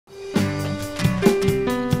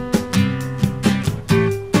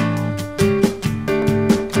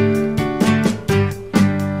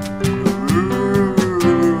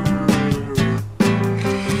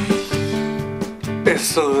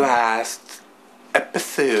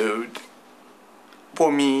episode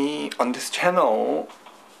for me on this channel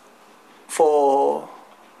for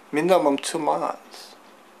minimum 2 months.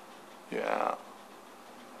 Yeah.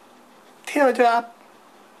 Teardrop,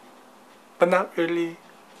 but not really.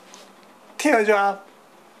 Teardrop,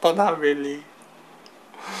 but not really.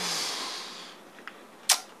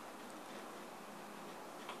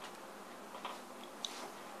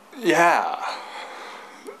 Yeah.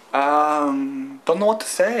 Don't know what to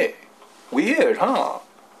say. Weird, huh?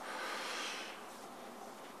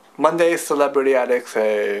 Monday celebrity addicts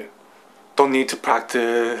say, don't need to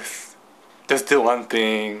practice, just do one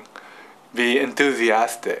thing, be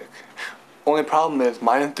enthusiastic. Only problem is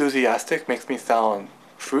my enthusiastic makes me sound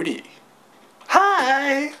fruity.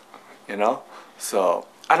 Hi! You know? So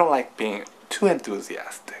I don't like being too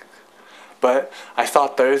enthusiastic. But I saw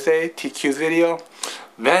Thursday TQ's video.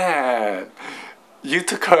 Man, you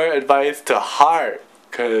took her advice to heart.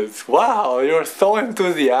 Cause wow, you're so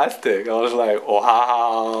enthusiastic. I was like,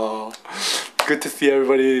 wow. Good to see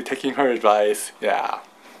everybody taking her advice. Yeah.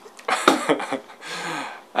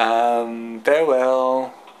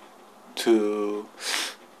 Farewell to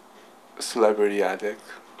Celebrity Addict.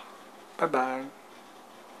 Bye bye.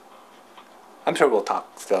 I'm sure we'll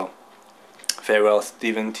talk still. Farewell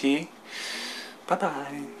Stephen T. Bye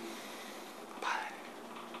bye. Bye.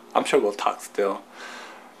 I'm sure we'll talk still.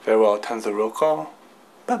 Farewell Tanzaroko.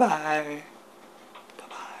 Bye bye. Bye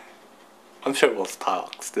bye. I'm sure we'll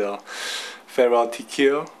talk still. Farewell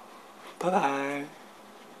TQ. Bye bye.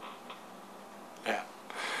 Yeah.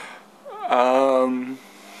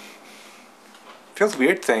 Feels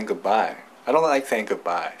weird saying goodbye. I don't like saying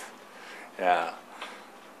goodbye. Yeah.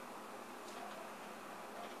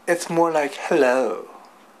 It's more like hello.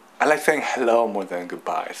 I like saying hello more than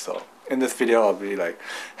goodbye. So in this video I'll be like,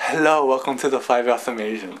 hello, welcome to the 5 Awesome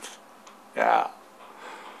Asians. Yeah.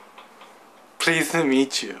 Pleased to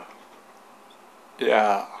meet you.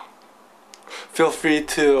 Yeah. Feel free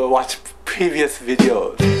to watch previous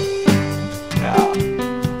videos. Yeah.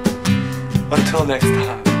 Until next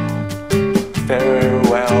time. Farewell.